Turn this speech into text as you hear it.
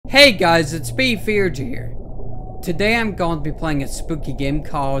Hey guys, it's me, Fearagen here. Today I'm going to be playing a spooky game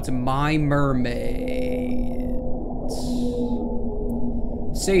called My Mermaid.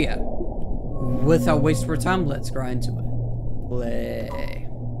 So yeah, without wasting more time, let's go into it. Play.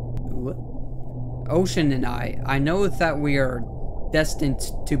 Ocean and I know that we are destined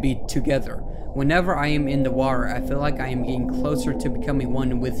to be together. Whenever I am in the water, I feel like I am getting closer to becoming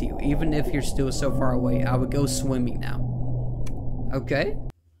one with you. Even if you're still so far away, I would go swimming now. Okay.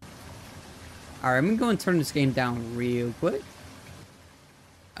 Alright, I'm going to turn this game down real quick.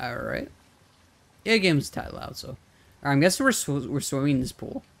 Alright. Yeah, the game's tight loud, so. Alright, I'm guessing we're swimming in this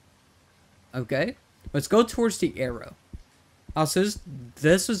pool. Okay. Let's go towards the arrow. Also,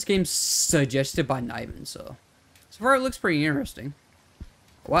 this was game suggested by Nyman, so. So far, it looks pretty interesting.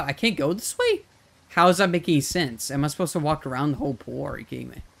 What? I can't go this way? How is that making sense? Am I supposed to walk around the whole pool? Are you kidding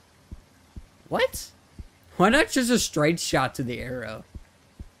me? What? Why not just a straight shot to the arrow?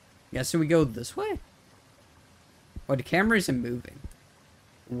 Guess we go this way? Oh, the camera isn't moving.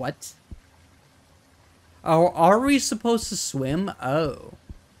 What? Oh, are we supposed to swim? Oh.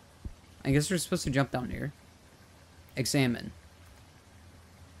 I guess we're supposed to jump down here. Examine.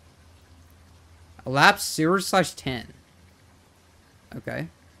 Elapsed 0/10. Okay.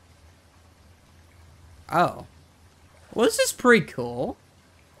 Oh. Well, this is pretty cool.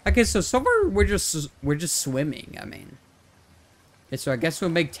 Okay, so far we're just swimming, I mean. Okay, so I guess we'll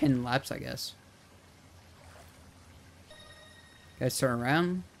make 10 laps, I guess. Guys, turn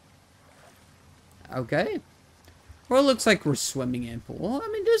around. Okay. Well, it looks like we're swimming in a pool. I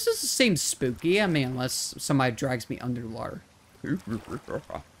mean, this doesn't seem spooky. I mean, unless somebody drags me underwater. Let's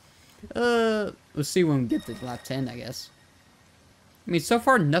see when we get to lap 10, I guess. I mean, so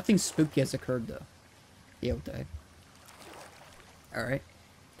far, nothing spooky has occurred, though. Yeah, okay. Alright.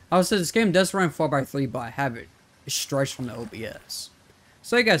 Also, this game does run 4x3, but I have it stretched from the OBS.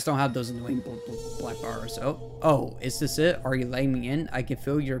 So you guys don't have those annoying black bars. Oh, is this it? Are you letting me in? I can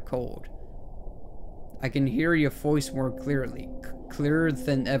feel your cold. I can hear your voice more clearly. Clearer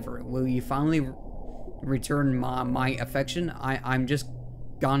than ever. Will you finally return my affection? I'm just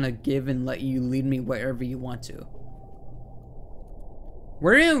gonna give and let you lead me wherever you want to.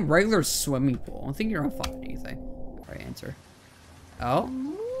 We're in a regular swimming pool. I don't think you're on fire or anything. Alright, answer. Oh?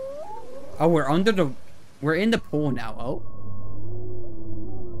 Oh, we're in the pool now. Oh.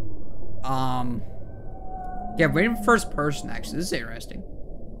 Yeah, we're in first person, actually. This is interesting.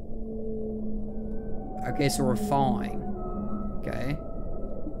 Okay, so we're falling. Okay.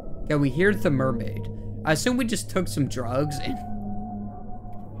 Yeah, we hear the mermaid. I assume we just took some drugs and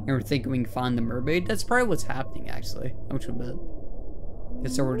we're thinking we can find the mermaid. That's probably what's happening, actually. I'm just gonna bet. Okay,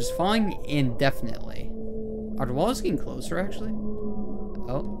 so we're just falling indefinitely. Are the walls getting closer, actually?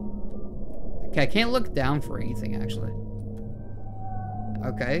 Oh. Okay, I can't look down for anything, actually.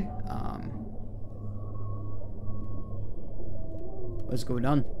 Okay, what's going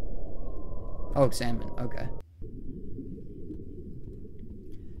on? Oh, examine. Okay.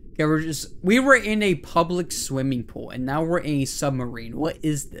 Okay, we were in a public swimming pool, and now we're in a submarine. What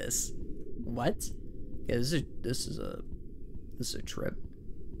is this? What? Yeah, this is a trip.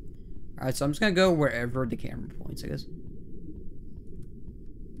 Alright, so I'm just gonna go wherever the camera points, I guess.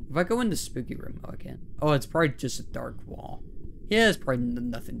 If I go in the spooky room, oh, I can't. Oh, it's probably just a dark wall. Yeah, there's probably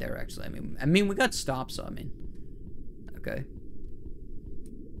nothing there, actually. I mean, we got stopped, so I mean, okay.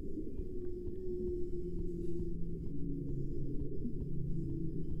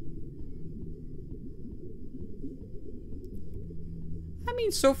 I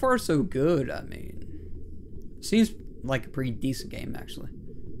mean, so far so good. I mean, seems like a pretty decent game, actually.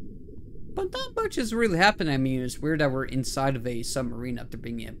 But not much has really happened. I mean, it's weird that we're inside of a submarine after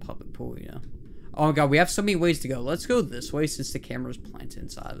being in a public pool, you know. Oh my god, we have so many ways to go. Let's go this way since the camera's planted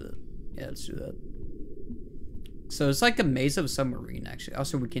inside of it. Yeah, let's do that. So it's like a maze of a submarine, actually.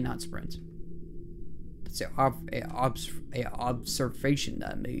 Also, we cannot sprint. It's a observation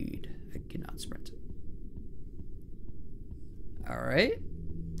that I made. I cannot sprint. Alright.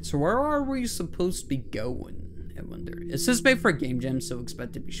 So where are we supposed to be going? I wonder. It says made for a game jam, so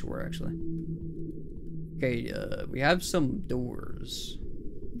expect to be sure, actually. Okay, we have some doors.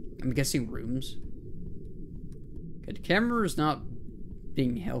 I'm guessing rooms. Okay, the camera is not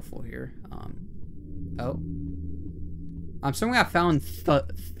being helpful here. Oh. I'm assuming I found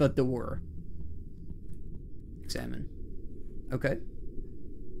the door. Examine. Okay.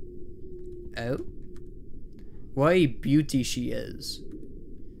 Oh. What a beauty she is.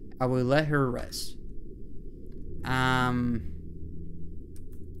 I will let her rest.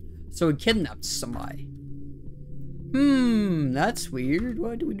 So we kidnapped somebody. That's weird.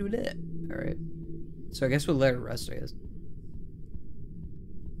 Why do we do that? Alright. So I guess we'll let her rest, I guess.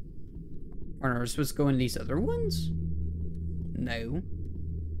 Are we supposed to go in these other ones? No.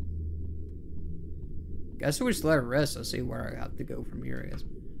 Guess we'll just let it rest. I'll see where I have to go from here, I guess.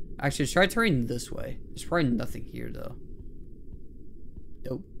 Actually, try turning this way. There's probably nothing here, though.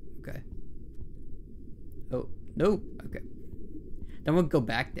 Nope. Okay. Oh, nope. Okay. Then we'll go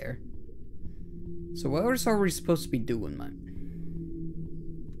back there. So what else are we supposed to be doing, man?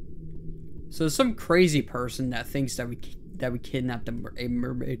 So some crazy person that thinks that we kidnapped a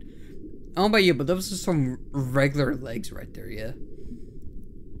mermaid. I don't know about you, but those are some regular legs right there, yeah.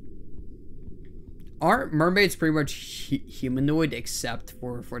 Aren't mermaids pretty much humanoid except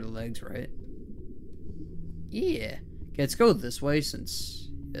for the legs, right? Yeah. Okay, let's go this way since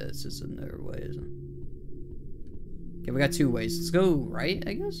this is another way, isn't it? Okay, we got two ways. Let's go right,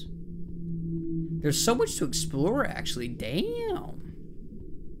 I guess. There's so much to explore, actually. Damn.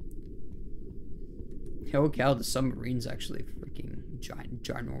 Holy cow, the submarine's actually freaking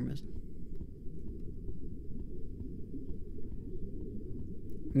ginormous.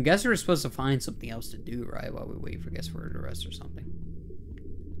 I guess we're supposed to find something else to do, right? While we wait for guess for the rest or something.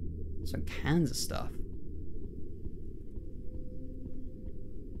 Some kinds of stuff.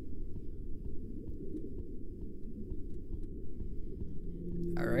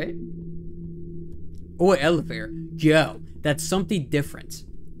 Alright. Oh, elevator. Yo, that's something different.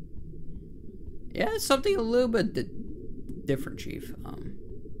 Yeah, it's something a little bit different, Chief.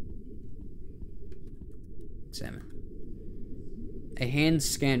 Examine. A hand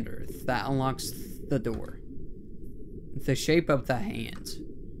scanner that unlocks the door. The shape of the hand.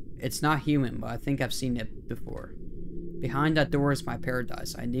 It's not human, but I think I've seen it before. Behind that door is my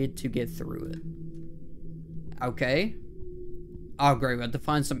paradise. I need to get through it. Okay. Oh, great. We have to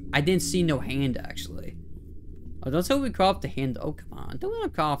find some... I didn't see no hand, actually. Oh, don't tell me we call off the hand. Oh, come on. Don't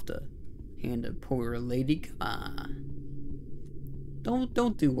want to call off the hand of poor lady. Come on.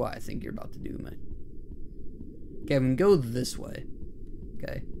 Don't do what I think you're about to do, man. Okay, we can go this way.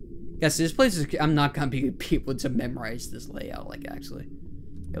 Okay. Guess this place is... I'm not gonna be able to memorize this layout, like, actually.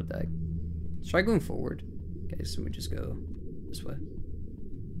 Yo, dag. Let's try going forward. Okay, so we just go this way.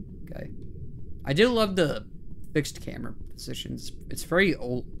 Okay. I do love the fixed camera positions. It's very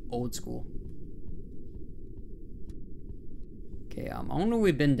old school. Okay, I don't know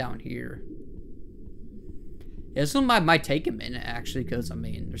we've been down here. Yeah, this one might take a minute, actually, because, I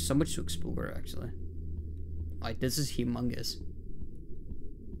mean, there's so much to explore, actually. Like, this is humongous.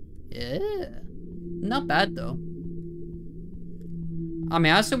 Yeah. Not bad, though. I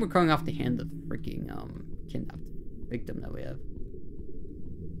mean, I assume we're going off the hand of the freaking, kidnapped victim that we have.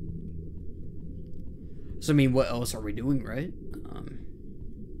 So, I mean, what else are we doing, right? I'm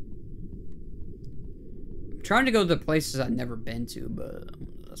trying to go to the places I've never been to, but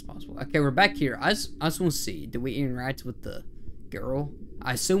that's possible. Okay, we're back here. I just want to see, do we interact with the girl?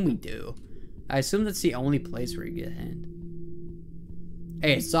 I assume we do. I assume that's the only place where you get a hand.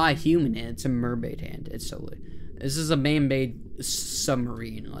 Hey, it's not a human hand, it's a mermaid hand. It's totally... This is a man-made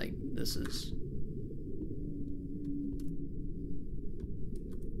submarine, like, this is...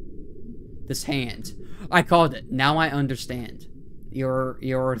 This hand. I called it. Now I understand. You're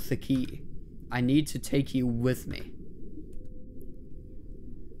the key. I need to take you with me.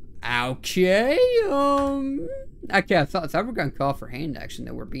 Okay, okay, I thought we were gonna call for hand action.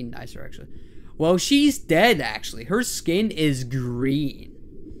 That we're being nicer, actually. Well, she's dead, actually. Her skin is green.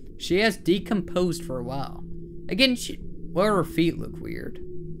 She has decomposed for a while. Again, well, her feet look weird.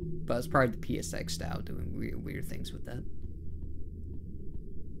 But it's probably the PSX style doing weird things with that.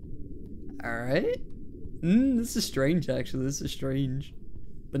 Alright. This is strange, actually. This is strange.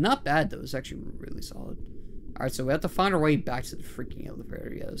 But not bad, though. It's actually really solid. Alright, so we have to find our way back to the freaking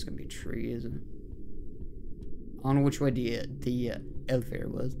elevator. Yeah, there's gonna be a tree, isn't it? I don't know which way the elevator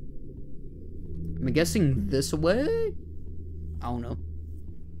was. I'm guessing this way? I don't know.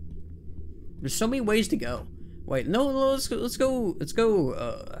 There's so many ways to go. Wait, no, let's go,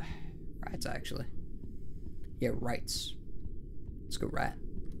 rights, actually. Yeah, rights. Let's go right.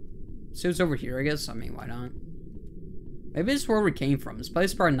 See what's over here, I guess. I mean, why not? Maybe this is where we came from. This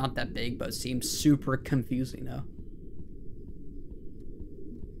place is probably not that big, but it seems super confusing, though.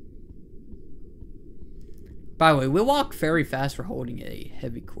 By the way, we walk very fast for holding a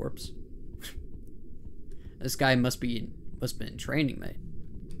heavy corpse. This guy must be in training, mate.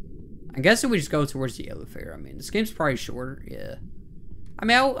 I guess if we just go towards the elevator. I mean, this game's probably shorter. Yeah. I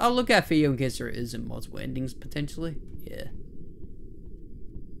mean, I'll look at video in case there isn't multiple endings potentially. Yeah.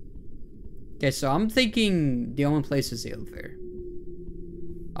 Okay, so I'm thinking the only place is the elevator.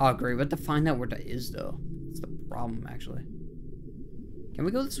 Oh, great. We have to find out where that is, though. That's the problem, actually. Can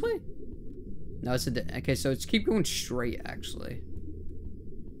we go this way? No, it's a... Okay, so let's keep going straight, actually.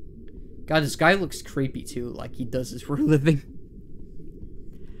 God, this guy looks creepy too, like he does this for a living.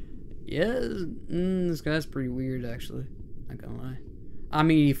 Yeah, this guy's pretty weird, actually. Not gonna lie. I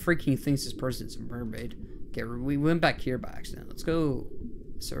mean, he freaking thinks this person's a mermaid. Okay, we went back here by accident. Let's go.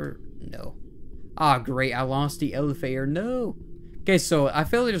 Sir, no. Ah, great, I lost the elevator. No. Okay, so I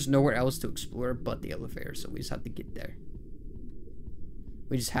feel like there's nowhere else to explore but the elevator, so we just have to get there.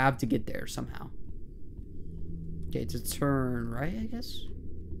 We just have to get there somehow. Okay, to turn right, I guess?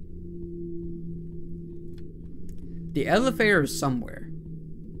 The elevator is somewhere.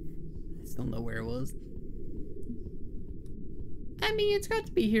 I still don't know where it was. I mean, it's got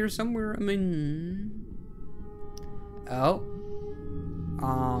to be here somewhere. I mean... Oh.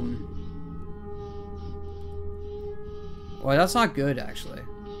 Well, that's not good, actually.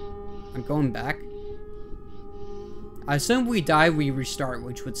 I'm going back. I assume we die, we restart,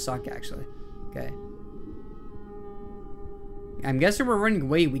 which would suck, actually. Okay. I'm guessing we're running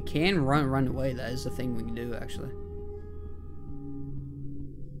away. We can run away. That is the thing we can do, actually.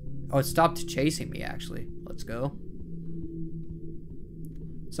 Oh, it stopped chasing me, actually. Let's go.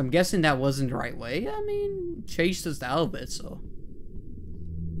 So I'm guessing that wasn't the right way. I mean, chased us out of it, so.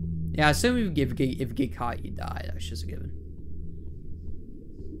 Yeah, I assume if you get caught, you die. That's just a given.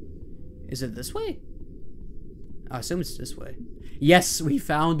 Is it this way? I assume it's this way. Yes, we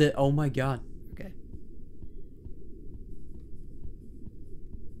found it. Oh my god. Okay.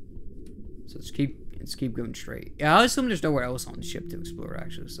 So let's keep going straight. Yeah, I assume there's nowhere else on the ship to explore,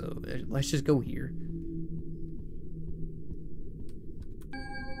 actually. So let's just go here.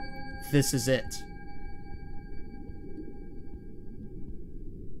 This is it.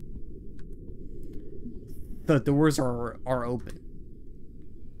 The doors are open.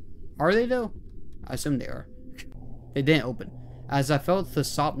 Are they though? I assume they are. They didn't open. As I felt the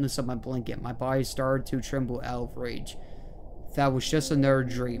softness of my blanket, my body started to tremble out of rage. That was just another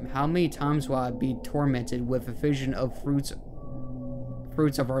dream. How many times will I be tormented with a vision of fruits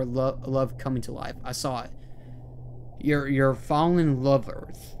of our love coming to life? I saw it. Your fallen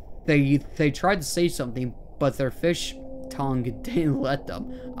lovers. They tried to say something, but their fish tongue didn't let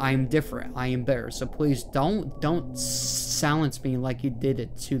them. I am different. I am better. So please don't silence me like you did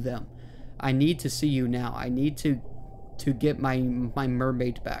it to them. I need to see you now. I need to get my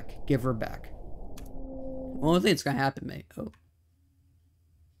mermaid back. Give her back. Only thing that's gonna happen, mate. Oh.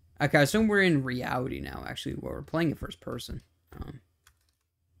 Okay, I assume we're in reality now, actually. Well, we're playing in first person.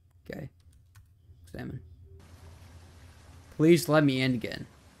 Okay. Examine. Please let me in again.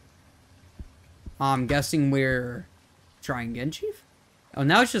 I'm guessing we're trying again, Chief? Oh,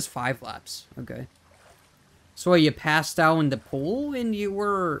 now it's just 5 laps. Okay. So you passed out in the pool and you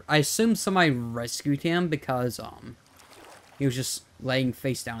were... I assume somebody rescued him because, he was just laying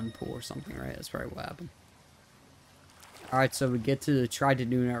face down in the pool or something, right? That's probably what happened. Alright, so we get to try to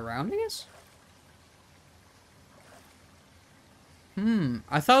do another round, I guess?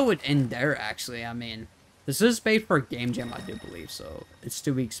 I thought it would end there, actually. I mean, this is made for a game jam, I do believe, so it's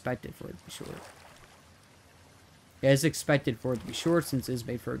to be expected for it to be short. Yeah, it's expected for it to be short since it's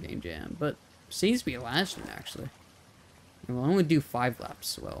made for a game jam, but seems to be lasting, actually. And we'll only do 5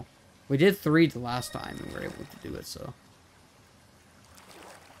 laps, well. We did 3 the last time, and we were able to do it, so.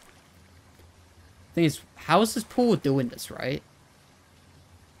 Thing is, how is this pool doing this, right?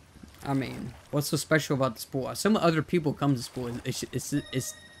 I mean, what's so special about this pool? Some other people come to this pool.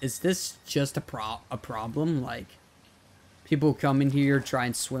 Is this just a problem? Like, people come in here, try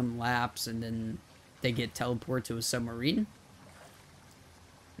and swim laps, and then they get teleported to a submarine?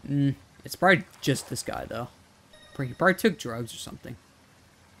 It's probably just this guy, though. He probably took drugs or something.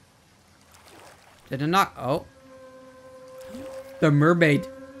 Did it not? Oh. The mermaid.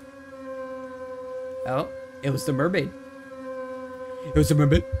 Oh, it was the mermaid. It was the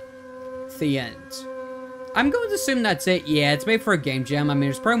mermaid. The end. I'm going to assume that's it. Yeah, it's made for a game jam. I mean,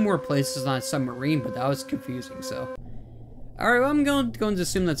 there's probably more places on a submarine, but that was confusing, so. Alright, well, I'm going to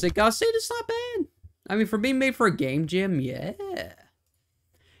assume that's it. Gotta say, it's not bad. I mean, for being made for a game jam, yeah.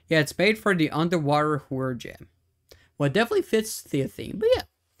 Yeah, it's made for the underwater horror jam. Well, it definitely fits the theme, but yeah.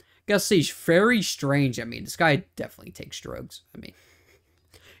 Gotta say, it's very strange. I mean, this guy definitely takes drugs. I mean,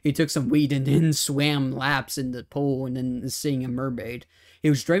 he took some weed and then swam laps in the pool and then seeing a mermaid. He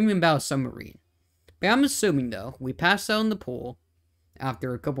was dreaming about a submarine. But I'm assuming, though, we passed out in the pool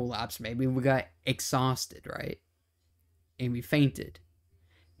after a couple laps, maybe. We got exhausted, right? And we fainted.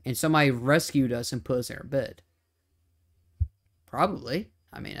 And somebody rescued us and put us in our bed. Probably.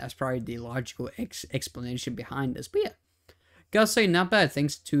 I mean, that's probably the logical explanation behind this. But yeah. Gotta say, not bad.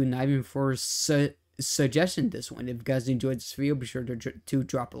 Thanks to Nivin for suggesting this one. If you guys enjoyed this video, be sure to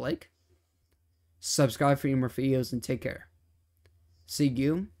drop a like. Subscribe for more videos and take care. See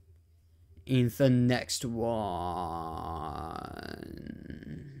you in the next one.